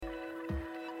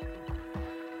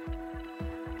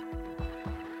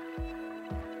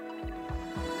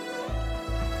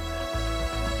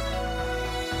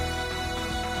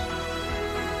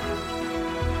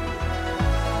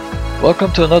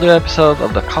Welcome to another episode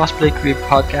of the Cosplay Creep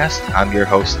podcast. I'm your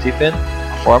host, Stephen,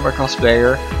 a former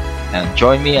cosplayer, and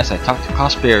join me as I talk to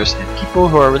cosplayers and people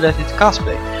who are related to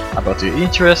cosplay about their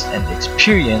interest and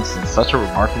experience in such a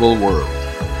remarkable world.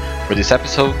 For this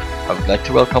episode, I would like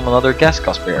to welcome another guest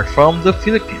cosplayer from the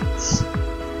Philippines.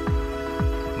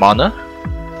 Mana?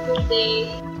 Good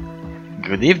day,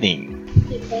 Good evening.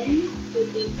 Stephen.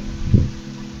 Good evening.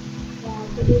 Yeah,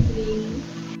 good evening.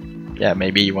 Yeah,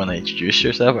 maybe you want to introduce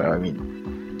yourself?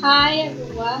 Hi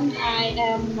everyone, I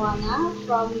am Juana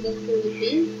from the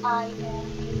Philippines. I am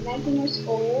a 19 years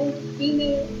old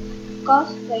female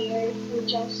cosplayer who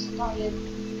just started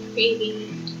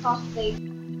creating cosplay.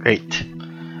 Great.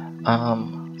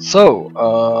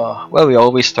 Well, we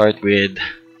always start with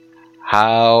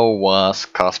how was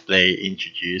cosplay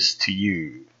introduced to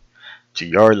you, to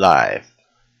your life?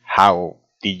 How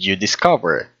did you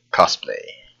discover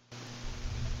cosplay?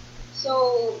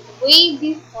 So way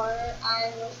before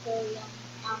I was still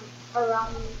young,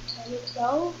 around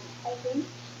 2012, I think,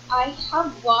 I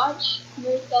have watched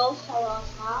Myrtle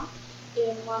Sarosa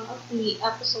in one of the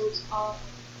episodes of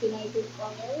Pinoy Big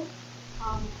Brother.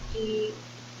 Um, a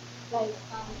like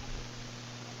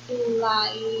a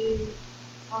live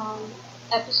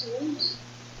episodes.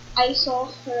 I saw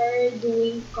her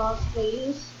doing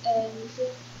cosplays, and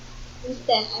since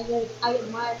then I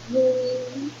admire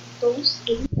doing those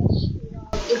things that she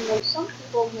does, even though some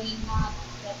people may not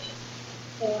get it.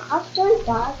 So after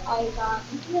that, I got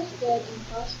interested in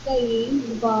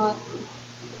cosplaying, but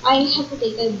I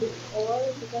hesitated before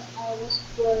because I was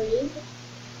worried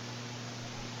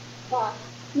that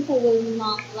people will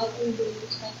not like me doing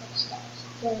this type of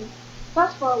stuff. Then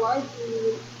fast forward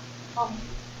to um,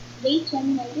 late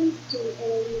 2019 to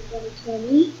early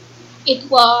 2020. It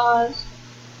was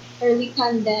early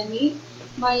pandemic.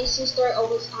 My sister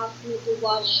always asked me to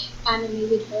watch anime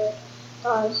with her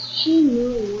because she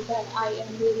knew that I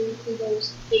am really into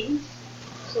those things.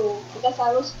 So because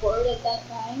I was bored at that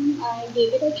time, I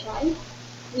gave it a try.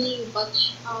 We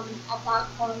watched Attack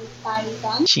on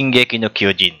Titan. Shingeki no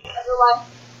Kyojin. Everyone,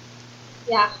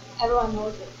 yeah, everyone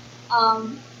knows it.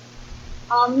 Um,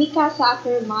 Mika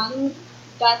Sakurman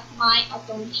got my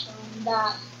attention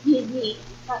that made me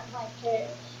cut my hair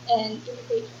and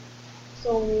imitate her.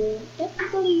 So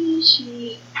technically,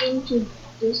 she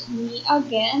introduced me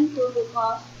again to the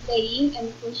cosplaying and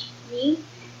pushed me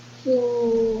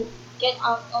to get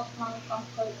out of my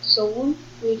comfort zone,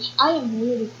 which I am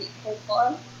really grateful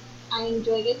for. I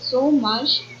enjoyed it so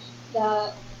much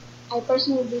that I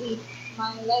personally believe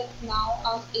my life now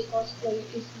as a cosplayer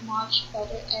is much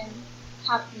better and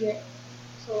happier.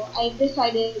 So I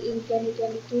decided in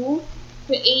 2022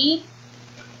 create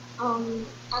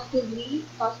actively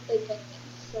cosplay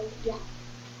contents. So yeah.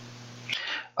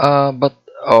 But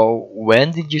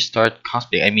when did you start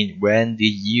cosplay? When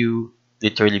did you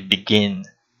literally begin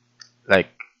like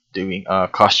doing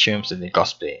costumes and then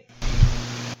cosplaying?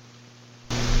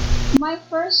 My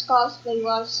first cosplay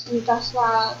was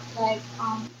Mikasa like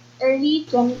early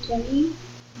 2020,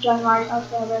 January or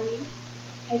February,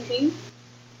 I think.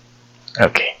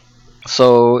 Okay.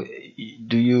 So,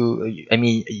 do you?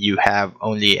 You have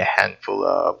only a handful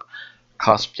of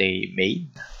cosplay made.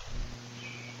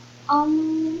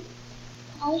 Um,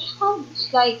 I have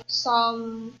like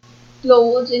some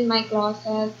clothes in my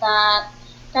closet that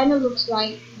kind of looks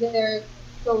like they're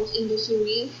clothes in the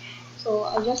series. So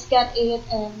I just get it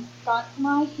and cut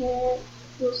my hair,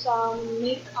 do some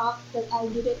makeup that I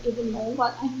didn't even know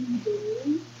what I'm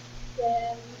doing.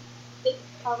 Then take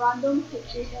a random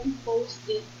pictures and post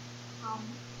it. Um,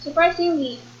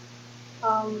 Surprisingly,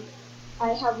 um, I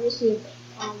have received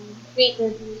great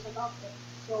reviews about it.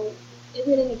 So it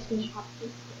really makes me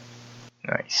happy.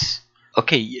 Nice.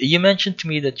 Okay, you mentioned to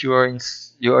me that you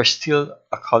are still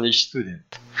a college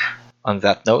student. On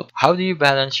that note, how do you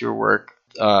balance your work?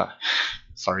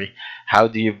 Sorry, how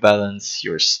do you balance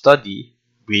your study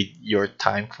with your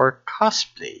time for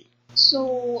cosplay?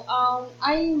 So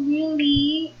I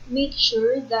really make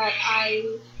sure that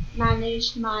I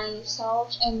manage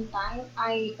myself and time.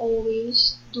 I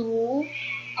always do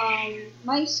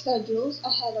my schedules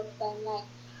ahead of time. Like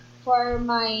for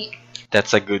my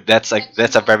That's a good. next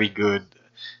Very month, good.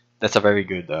 That's a very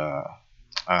good.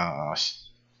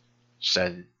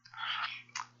 Said.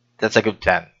 That's a good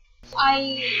plan.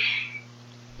 I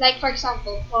like for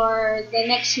example for the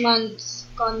next month's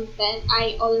content,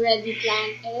 I already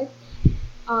planned it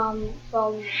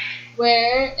from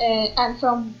where and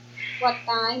from what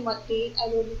time, what date I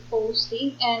will be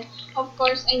posting, and of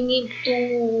course I need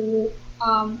to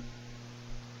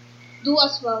do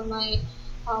as well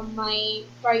my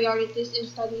priorities in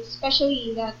studies,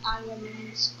 especially that I am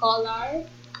a scholar.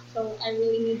 So I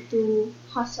really need to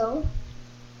hustle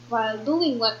while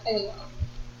doing what I love.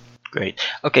 Great.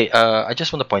 Okay. I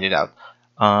just want to point it out.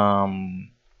 Um,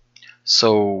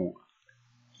 so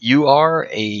you are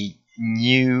a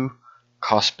new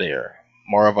cosplayer,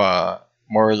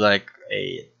 more like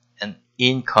a an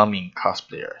incoming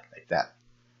cosplayer, like that.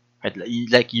 Right?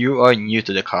 Like you are new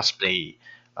to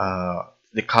uh,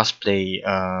 the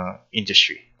cosplay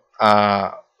industry.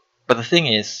 Uh, but the thing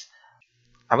is,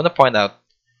 I want to point out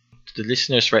to the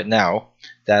listeners right now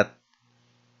that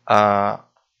uh,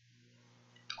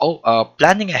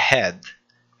 planning ahead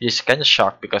is kind of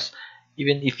shocked because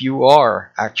even if you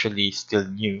are actually still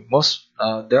new, most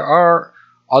there are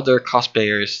other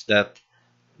cosplayers that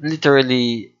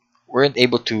literally weren't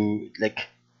able to, like,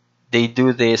 they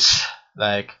do this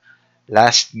like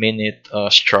last minute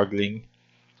struggling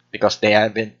because they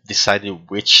haven't decided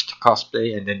which to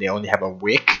cosplay, and then they only have a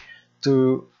week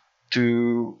to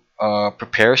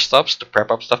prepare stuff, to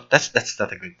prep up stuff. That's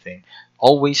not a good thing.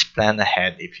 Always plan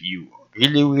ahead if you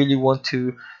really want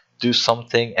to do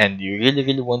something and you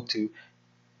really want to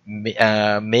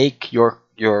make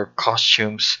your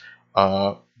costumes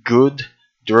good,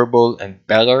 durable, and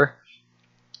better.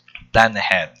 Plan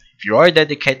ahead. If you are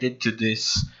dedicated to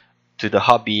this, to the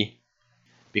hobby,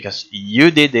 because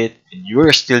you did it and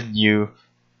you're still new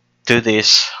to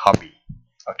this hobby.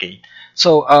 Okay,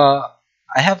 so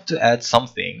I have to add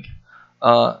something.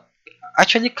 Uh,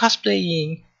 Actually,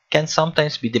 cosplaying can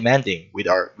sometimes be demanding with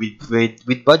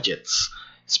budgets,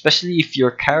 especially if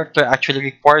your character actually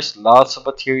requires lots of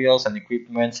materials and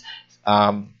equipment.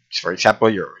 For example,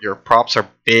 your props are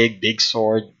big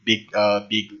sword, big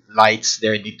lights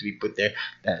there need to be put there.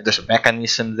 There's a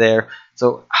mechanism there.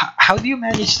 So how do you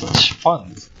manage such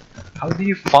funds? How do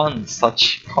you fund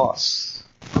such costs?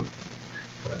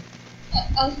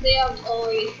 As they have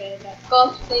always said that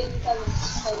cosplay is an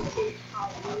expensive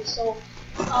hobby. So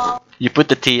um, You put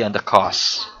the T on the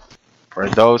costs yeah, for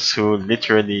those who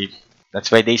literally.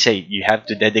 That's why they say you have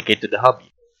to dedicate to the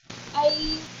hobby.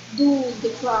 I do the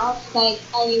craft, like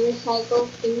I recycle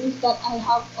things that I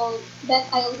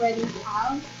already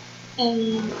have,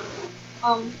 and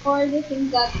for the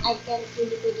things that I can't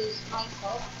really produce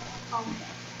myself, um,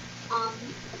 um,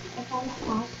 I kind of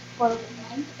ask for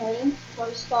my parents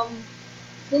for some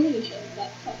donation,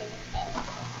 like something like that.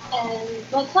 And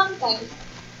but sometimes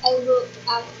I will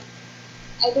ask.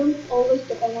 I don't always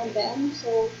depend on them,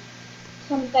 so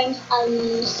sometimes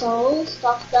I sell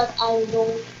stuff that I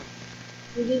don't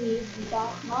really need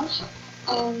that much,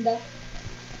 and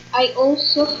I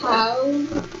also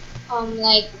have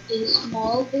like a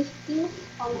small business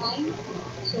online.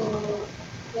 So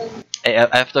when Hey,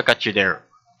 I have to cut you there.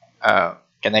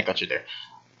 Can I cut you there?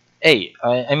 Hey,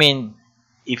 I mean,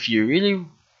 if you really,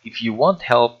 if you want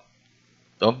help,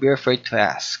 don't be afraid to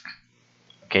ask.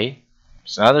 Okay,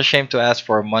 it's not a shame to ask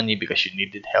for money because you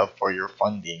needed help for your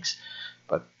fundings,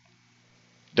 but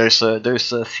there's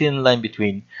a thin line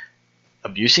between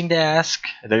abusing the ask,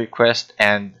 the request,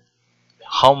 and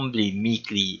humbly,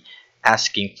 meekly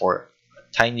asking for a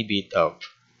tiny bit of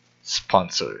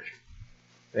sponsor.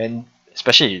 And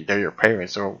especially they're your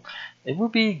parents, so it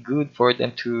would be good for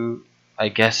them to. I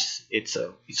guess it's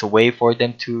a way for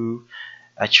them to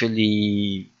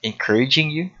actually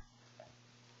encouraging you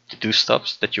to do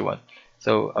stuff that you want.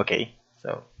 So okay,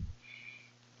 so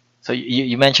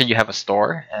you mentioned you have a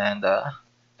store, and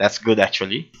that's good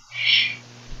actually.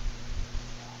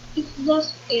 it's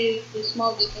just a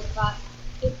small business, but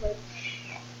it works.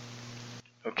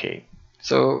 Okay,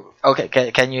 so okay,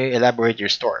 can you elaborate your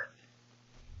store?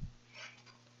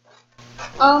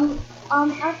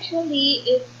 Actually,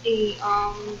 it's a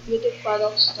beauty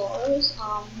product stores.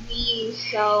 We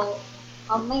sell.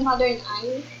 My mother and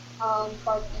I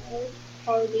partner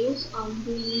for this.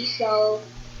 We sell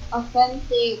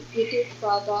authentic beauty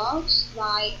products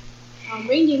like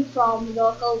ranging from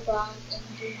local brands and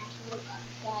international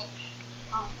brands. Like,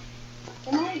 um,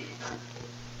 can I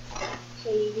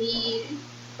say the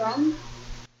brand?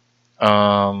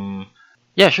 Um,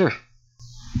 yeah, sure.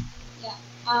 Yeah.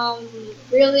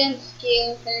 Brilliant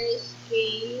Skin, Paris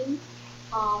Skin,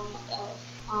 what else?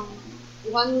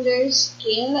 Wonder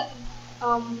Skin.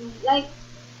 Like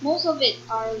most of it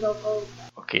are local.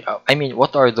 Okay, I mean,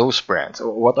 what are those brands?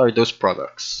 Or what are those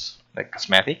products? Like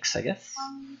cosmetics, I guess.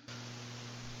 Um,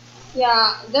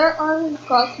 yeah, there are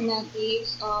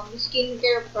cosmetics,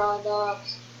 skincare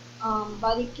products,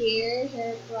 body care,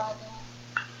 hair products,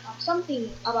 something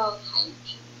about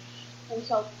hygiene and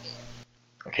self care.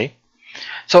 Okay,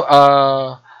 so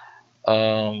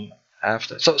um,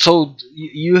 after so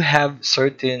you have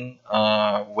certain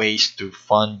ways to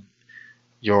fund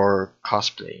your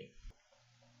cosplay.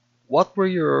 what were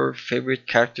your favorite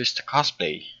characters to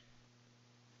cosplay?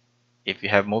 If you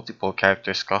have multiple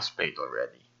characters cosplayed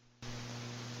already.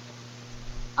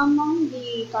 Among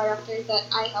the characters that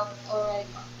I have already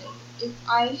cosplayed, if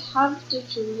I have to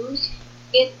choose,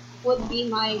 it would be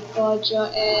my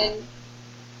Gojo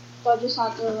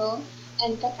Satoru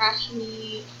and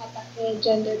Kakashi Hatake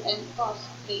gender and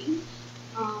cosplay.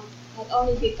 Not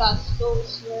only because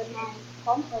those were my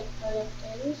comfort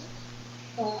characters,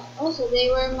 also they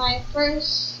were my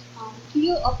first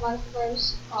few of my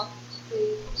first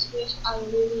cosplays, which I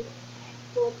really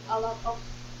put a lot of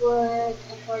work,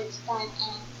 effort, time,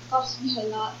 and cost me a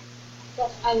lot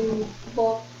because I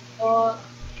bought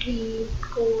the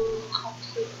whole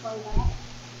outfit for that.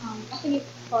 I think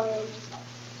it's for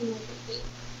myself to motivate.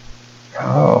 I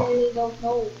Oh, really don't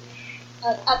know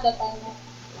at the time.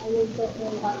 I really don't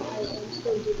know what I am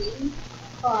still doing,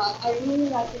 but I really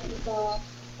like it because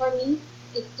for me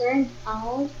it turned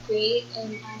out great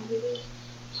and I really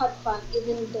had fun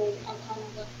even though I kind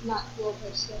of not well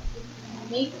versed yet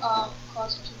in makeup,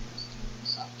 costumes, and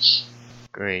such.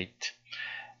 great.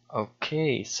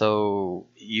 Okay, so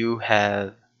you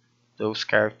have those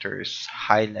characters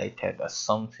highlighted as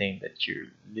something that you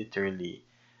literally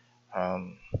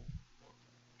um,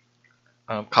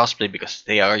 cosplay because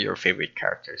they are your favorite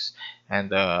characters,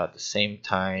 and at the same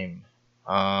time,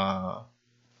 uh,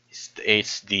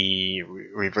 it's the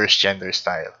reverse gender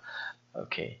style.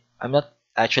 Okay, I'm not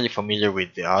actually familiar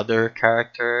with the other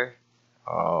character.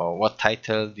 What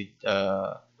title did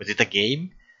was it a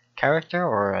game character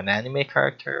or an anime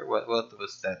character? What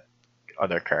was that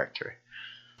other character?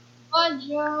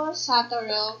 Gojo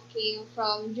Satoru came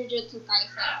from Jujutsu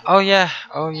Kaisen Oh yeah,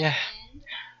 oh 2000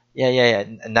 yeah,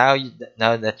 and yeah.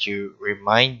 Now that you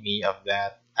remind me of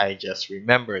that, I just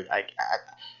remembered.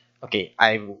 Okay,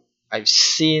 I've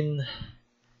seen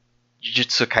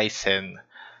Jujutsu Kaisen.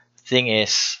 Thing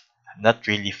is, I'm not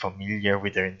really familiar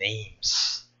with their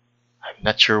names. I'm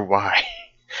not sure why.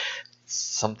 It's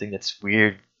something that's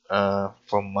weird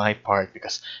from my part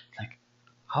because like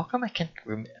how come I can't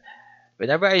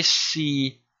whenever I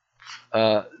see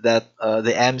that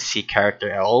the MC character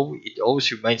it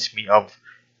always reminds me of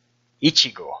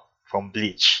Ichigo from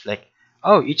Bleach. Like,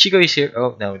 oh, Ichigo is here.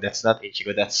 Oh no, that's not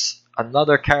Ichigo. That's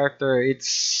another character.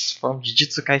 It's from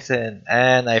Jujutsu Kaisen,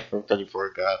 and I totally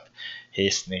forgot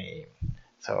his name.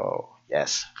 So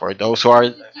yes, for those who are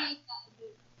Yuji Itadori.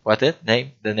 what it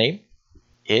name the name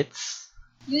it's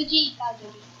Yuji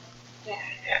Itadori. Yeah.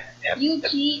 yep, yep.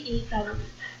 Yuji Itadori.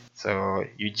 So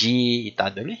Yuji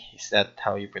Itadori, is that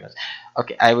how you pronounce?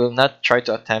 Okay, I will not try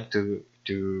to attempt to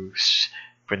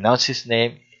pronounce his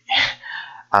name.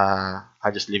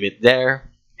 I'll just leave it there.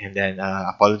 And then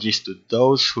apologies to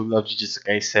those who love Jujutsu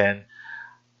Kaisen.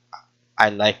 I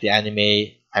like the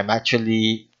anime. I'm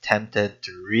actually tempted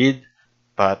to read,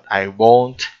 but I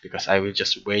won't because I will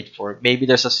just wait for maybe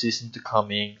there's a season to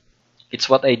coming. It's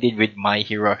what I did with My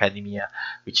Hero Academia,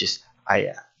 which is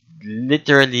I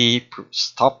literally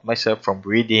stopped myself from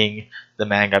reading the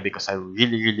manga because I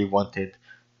really wanted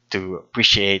to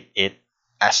appreciate it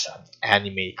as an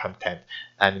anime content,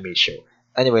 anime show.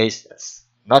 Anyways, that's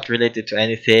not related to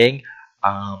anything.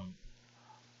 Um,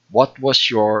 what was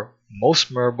your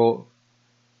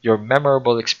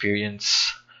memorable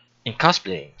experience in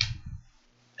cosplaying?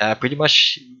 Pretty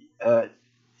much, uh,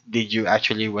 did you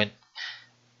actually went?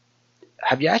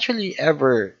 Have you actually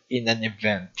ever in an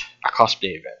event, a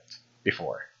cosplay event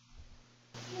before?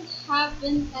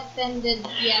 Haven't attended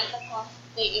yet a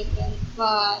cosplay event,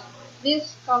 but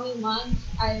this coming month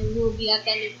I will be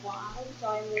attending one, so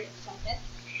I'm really excited.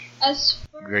 As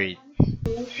for Great. an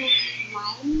experience of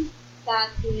mine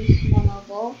that is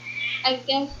memorable, I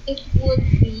guess it would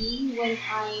be when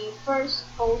I first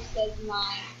posted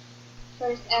my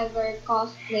first ever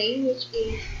cosplay, which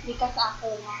is Mikasa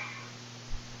Akuma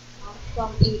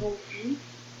from AOT.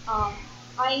 Um,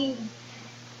 I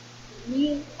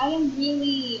I am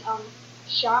really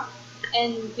shocked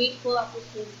and grateful at the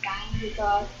same time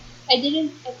because I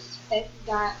didn't expect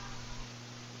that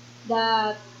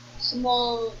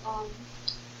small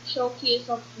showcase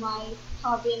of my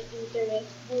hobby and interest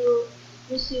will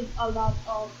receive a lot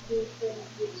of different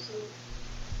views. So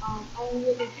I'm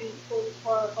really grateful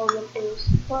for all the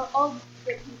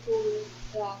people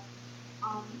that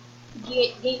um,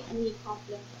 gave me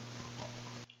compliments.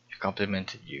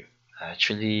 Complimented you.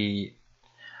 Actually,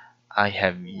 I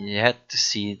have Yeah. yet to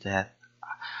see that.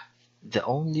 The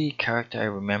only character I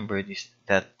remembered is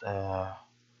that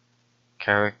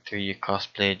character you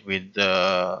cosplayed with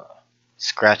the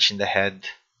scratch in the head.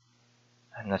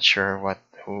 I'm not sure what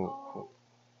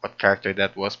character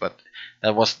that was, but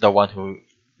that was the one who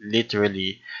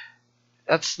literally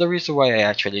That's the reason why I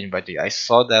actually invited you. I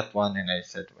saw that one and I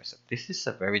said to myself, this is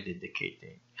a very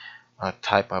dedicating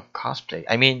type of cosplay.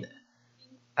 I mean,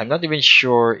 I'm not even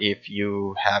sure if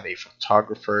you have a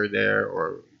photographer there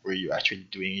or were you actually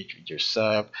doing it with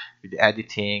yourself, with the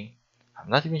editing. I'm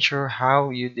not even sure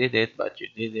how you did it, but you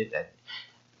did it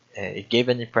and it gave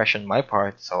an impression on my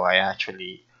part, so I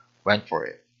actually went for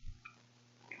it.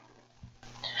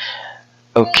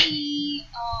 Okay. Really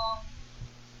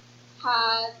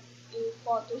had a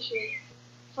photo shoot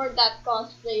for that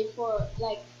cosplay for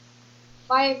like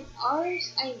 5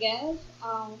 hours, I guess.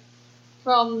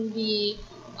 From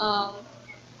um,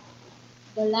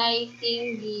 the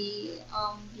lighting,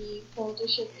 the photo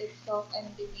shoot itself, and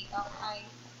the makeup. I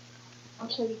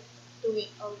actually do it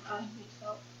all by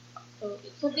myself. So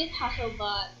it's a bit hassle,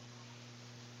 but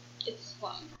it's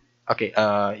fun. Okay,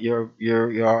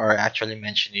 you are actually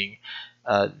mentioning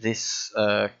this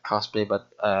cosplay, but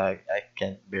I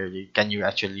can't barely. Can you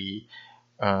actually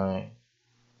uh,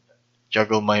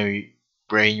 juggle my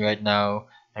brain right now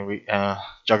and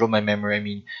juggle my memory? I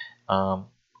mean,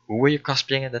 who were you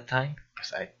cosplaying at the time?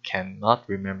 Because I cannot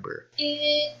remember.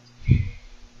 It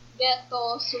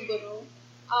Geto Suguru.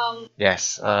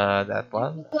 Yes, that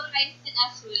one. Jujutsu Kaisen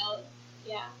as well.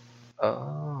 Yeah.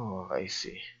 Oh, I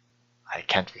see. I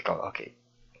can't recall. Okay,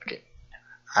 okay.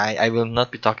 I will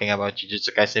not be talking about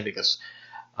Jujutsu Kaisen because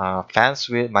fans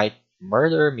will might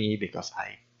murder me because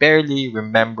I barely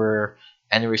remember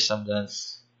any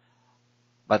resemblance.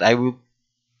 But I will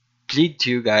plead to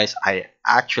you guys. I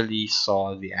actually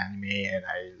saw the anime and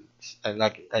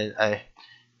I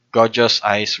Gojo's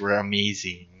eyes were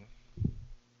amazing.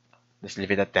 Let's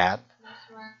leave it at that. That's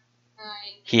right.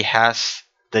 He has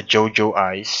the JoJo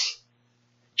eyes.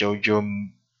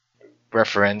 JoJo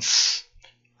reference.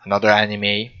 Another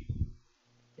anime.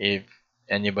 If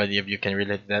anybody of you can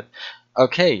relate to that.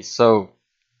 Okay, so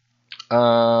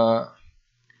uh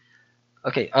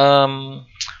okay,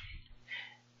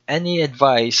 any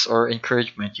advice or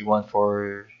encouragement you want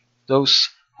for those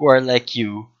who are like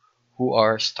you who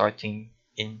are starting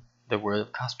in the world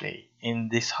of cosplay in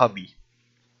this hobby?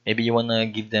 Maybe you want to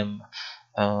give them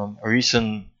a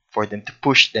reason for them to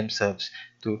push themselves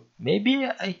to maybe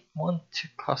I want to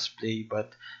cosplay, but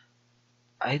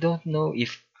I don't know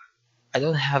if I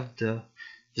don't have the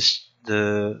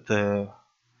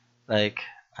like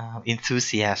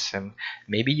enthusiasm.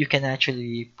 Maybe you can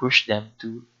actually push them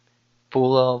to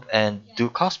pull off and Yeah. do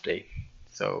cosplay.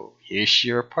 So here's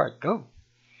your part. Go.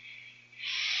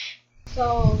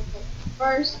 So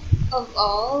first of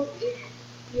all, if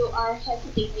you are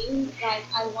hesitating, like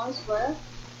I once were,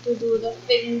 to do the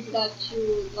things that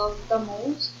you love the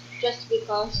most, just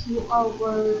because you are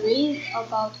worried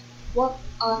about what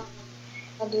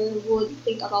others would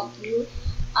think about you,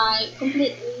 I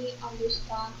completely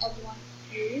understand everyone's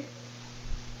view.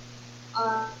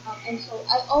 And so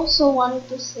I also wanted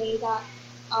to say that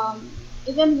um,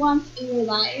 even once in your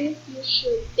life, you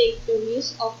should take the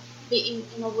risk of being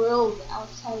in a world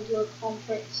outside your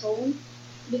comfort zone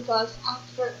because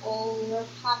after all, your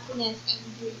happiness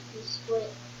and dream is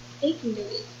worth taking the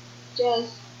risk.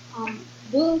 Just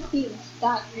do things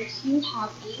that makes you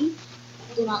happy.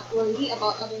 Do not worry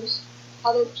about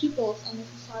other people's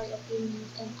unnecessary opinions,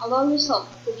 and allow yourself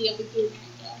to be a beginner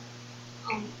again.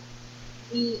 Um,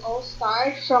 we all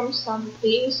start from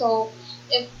something. So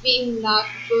if being not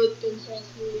good concerns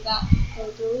you, that's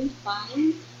totally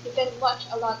fine. You can watch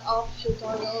a lot of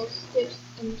tutorials, tips,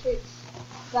 and tricks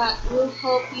that will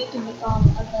help you to become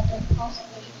a better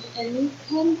cosplayer. And you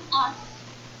can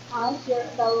ask your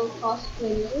fellow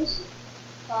cosplayers.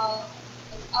 Uh,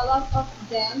 a lot of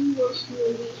them will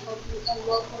surely help you and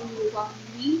welcome you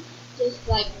warmly, just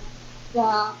like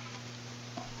the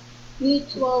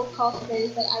mutual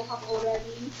cosplayers that I have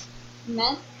already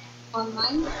met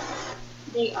online.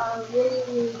 They are really,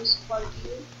 really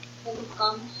supportive when it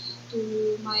comes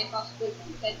to my cosplay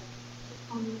content.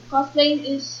 Cosplaying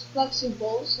is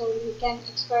flexible, so you can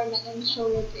experiment and show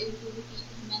your creativity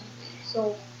in many ways.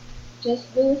 So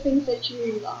just do things that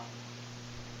you love.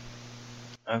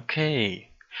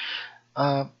 Okay.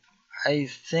 Uh, I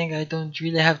think I don't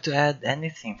really have to add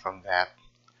anything from that.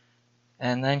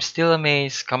 And I'm still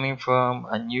amazed coming from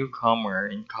a newcomer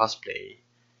in cosplay.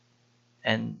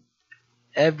 And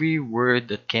every word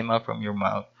that came out from your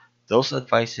mouth, those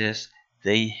advices,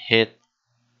 they hit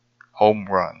home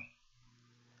run.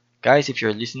 Guys, if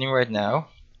you're listening right now,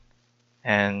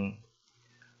 and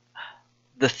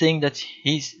the thing that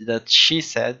she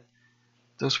said,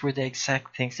 those were the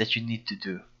exact things that you need to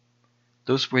do.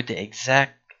 Those were the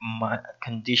exact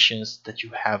conditions that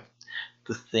you have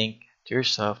to think to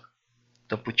yourself.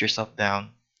 Don't put yourself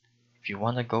down. If you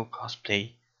want to go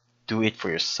cosplay, Do it for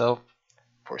yourself,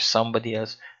 for somebody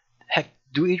else. Heck,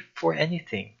 do it for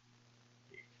anything.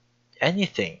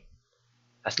 Anything.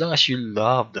 As long as you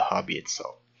love the hobby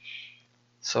itself.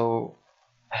 So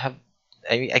I have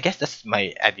I guess that's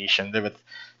my addition there, but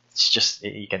it's just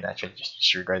you can actually just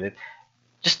disregard it.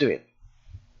 Just do it.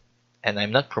 And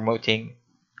I'm not promoting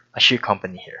a shoe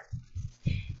company here.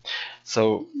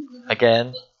 So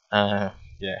again,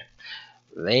 yeah,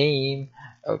 lame.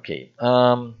 Okay.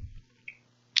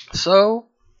 So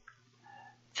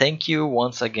thank you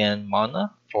once again,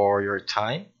 Mana, for your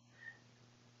time.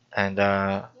 And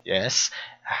yes,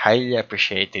 I highly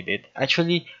appreciated it.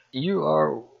 Actually, you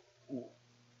are.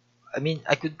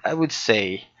 I would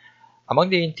say among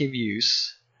the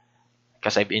interviews,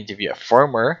 because I've interviewed a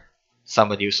former,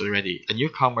 somebody who's already a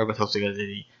newcomer, but also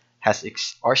already has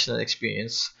Arsenal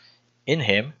experience in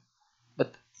him.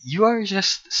 But you are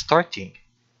just starting.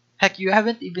 Heck, you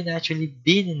haven't even actually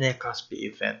been in a cosplay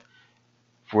event,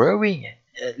 wearing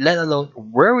it, let alone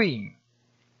wearing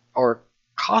or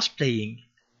cosplaying,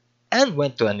 and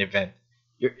went to an event.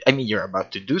 You're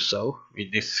about to do so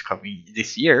with this coming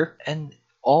this year, and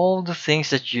all the things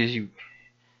that you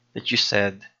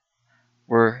said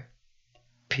were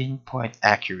pinpoint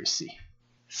accuracy.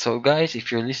 So, guys,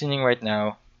 if you're listening right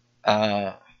now,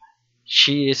 uh,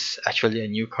 she is actually a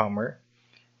newcomer,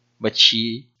 but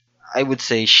I would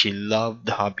say she loved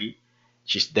the hobby.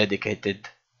 She's dedicated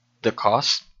the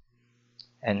cause,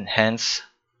 and hence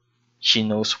she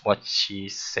knows what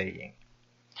she's saying.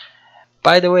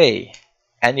 By the way,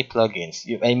 any plugins?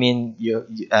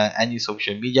 Any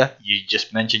social media? You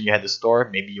just mentioned you had a store.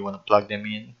 Maybe you want to plug them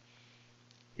in.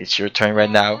 It's your turn right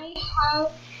Yeah, now.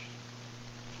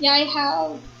 I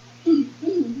have.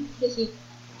 This is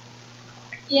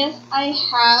Yes, I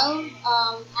have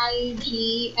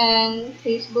IG and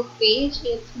Facebook page.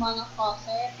 It's Mona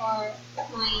Foster or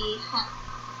my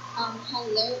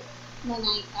handler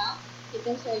Monica. You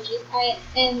can search it. I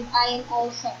am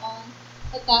also on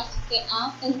the Tasque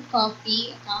app and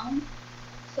Coffee account.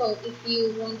 So if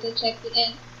you want to check it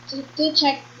and to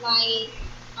check my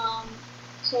um,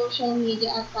 social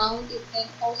media account, you can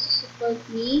also support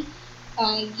me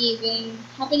by giving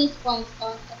happiness points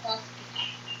on the Tasque app.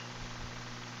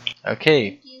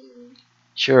 Okay, Thank you.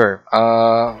 sure.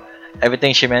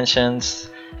 Everything she mentions,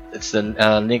 it's the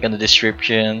link in the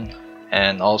description,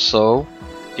 and also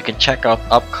you can check out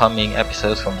upcoming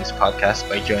episodes from this podcast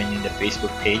by joining the Facebook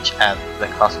page at the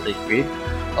Cosplay Grid.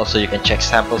 Also, you can check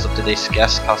samples of today's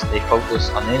guest cosplay photos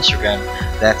on Instagram.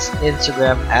 That's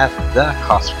Instagram at the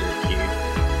Cosplay Grid.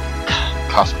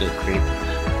 Cosplay Grid.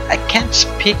 I can't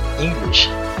speak English.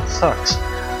 Sucks.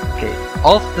 Okay,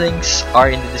 all things are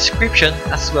in the description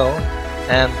as well.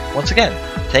 And once again,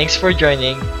 thanks for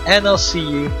joining, and I'll see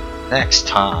you next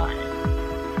time.